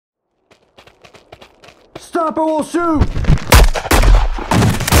Stop or we'll shoot!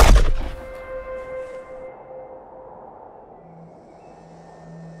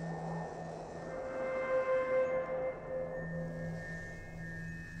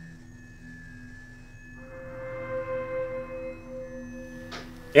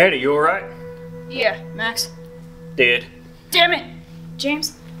 Eddie, you alright? Yeah, Max. Dead. Damn it!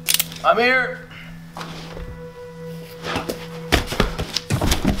 James? I'm here.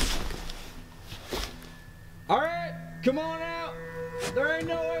 Alright, come on out! There ain't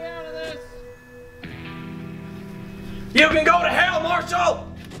no way out of this! You can go to hell, Marshall!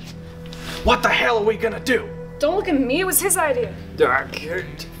 What the hell are we gonna do? Don't look at me, it was his idea.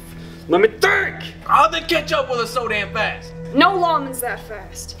 Let me think! How'd they catch up with us so damn fast? No lawman's that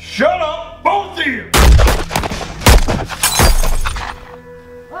fast. Shut up, both of you!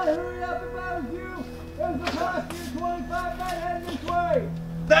 I'd hurry up if I was you! There's a posse of 25 men heading this way!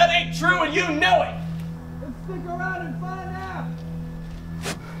 That ain't true and you know it! Let's stick around and find out!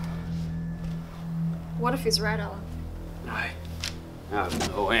 What if he's right, Ellen? I don't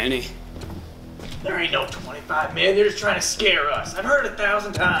know, Annie. There ain't no 25 men, they're just trying to scare us. I've heard it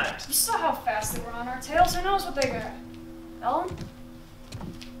 1,000 times. You saw how fast they were on our tails, who knows what they got? Ellen?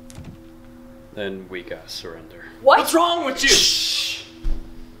 Then we gotta surrender. What? What's wrong with you? Shh!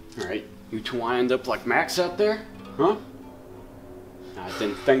 Alright, you two wind up like Max out there? Huh? I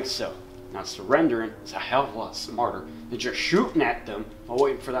didn't think so. Now surrendering is a hell of a lot smarter than just shooting at them while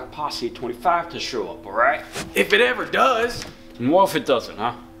waiting for that posse of 25 to show up, alright? If it ever does. And what if it doesn't,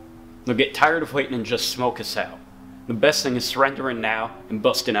 huh? They'll get tired of waiting and just smoke us out. The best thing is surrendering now and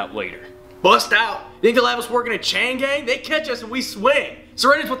busting out later. Bust out? You think they'll have us working a chain gang? They catch us and we swing.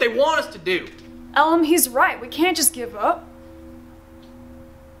 Surrender's what they want us to do. Ellen, he's right. We can't just give up.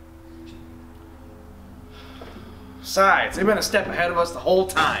 Besides, they've been a step ahead of us the whole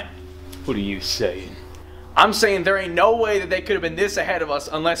time. What are you saying? I'm saying there ain't no way that they could have been this ahead of us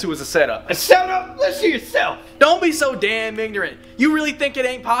unless it was a setup. A setup? Listen to yourself! Don't be so damn ignorant. You really think it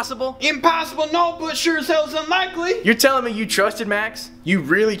ain't possible? Impossible, no, but sure as hell's unlikely. You're telling me you trusted Max? You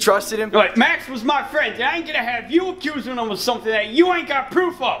really trusted him? Like, Max was my friend, and I ain't gonna have you accusing him of something that you ain't got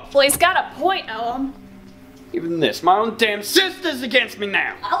proof of. Well, he's got a point, Ellen. Even this, my own damn sister's against me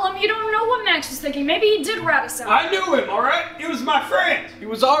now. Ellen, you don't know what Max was thinking. Maybe he did rat us out. I knew him, alright? He was my friend. He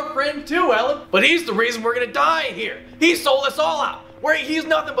was our friend too, Ellen. But he's the reason we're gonna die in here. He sold us all out. He's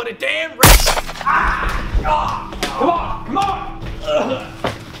nothing but a damn Come on, come on!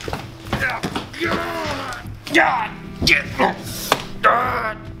 God!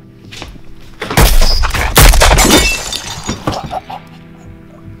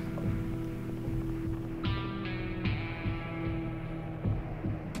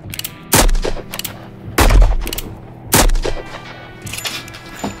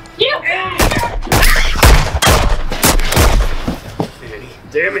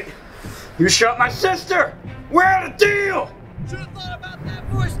 Damn it! You shot my sister! We're out of deal! Should've thought about that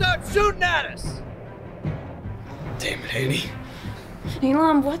before you start shooting at us! Damn it, Annie.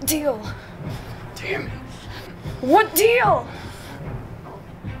 Elam, what deal? Damn it. What deal?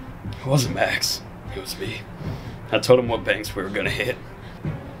 It wasn't Max. It was me. I told him what banks we were gonna hit.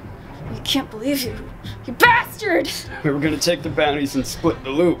 I can't believe you. You bastard! We were gonna take the bounties and split the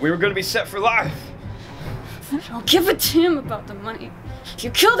loot. We were gonna be set for life. I'll give it to him about the money.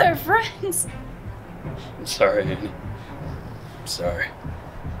 You killed our friends. I'm sorry, Annie. I'm sorry.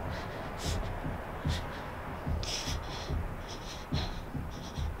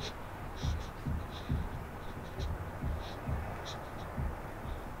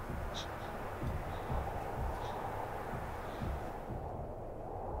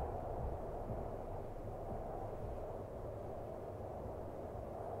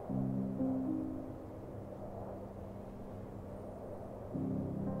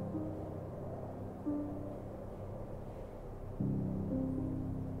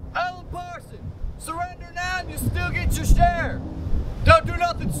 Surrender now and you still get your share. Don't do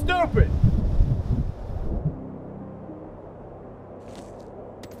nothing stupid.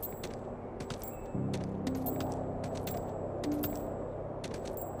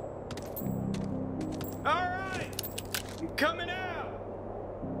 All right, I'm coming out.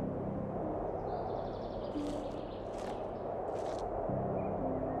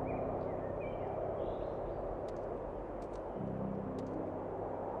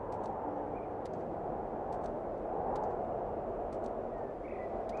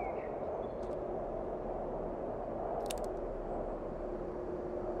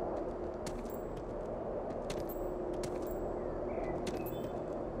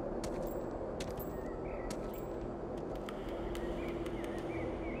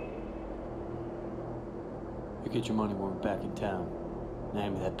 You get your money when we're back in town. Now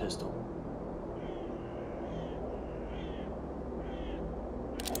hand me that pistol.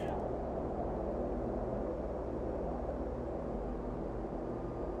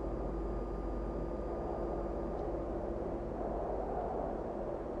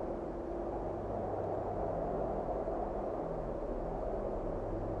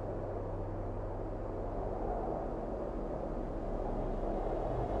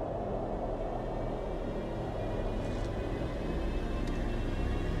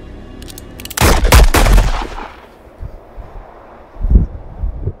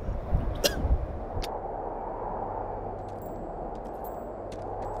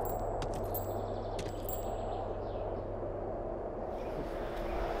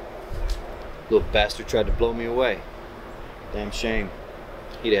 Little bastard tried to blow me away. Damn shame.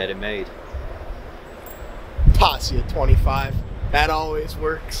 He'd had it made. Posse at 25. That always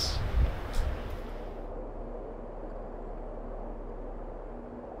works.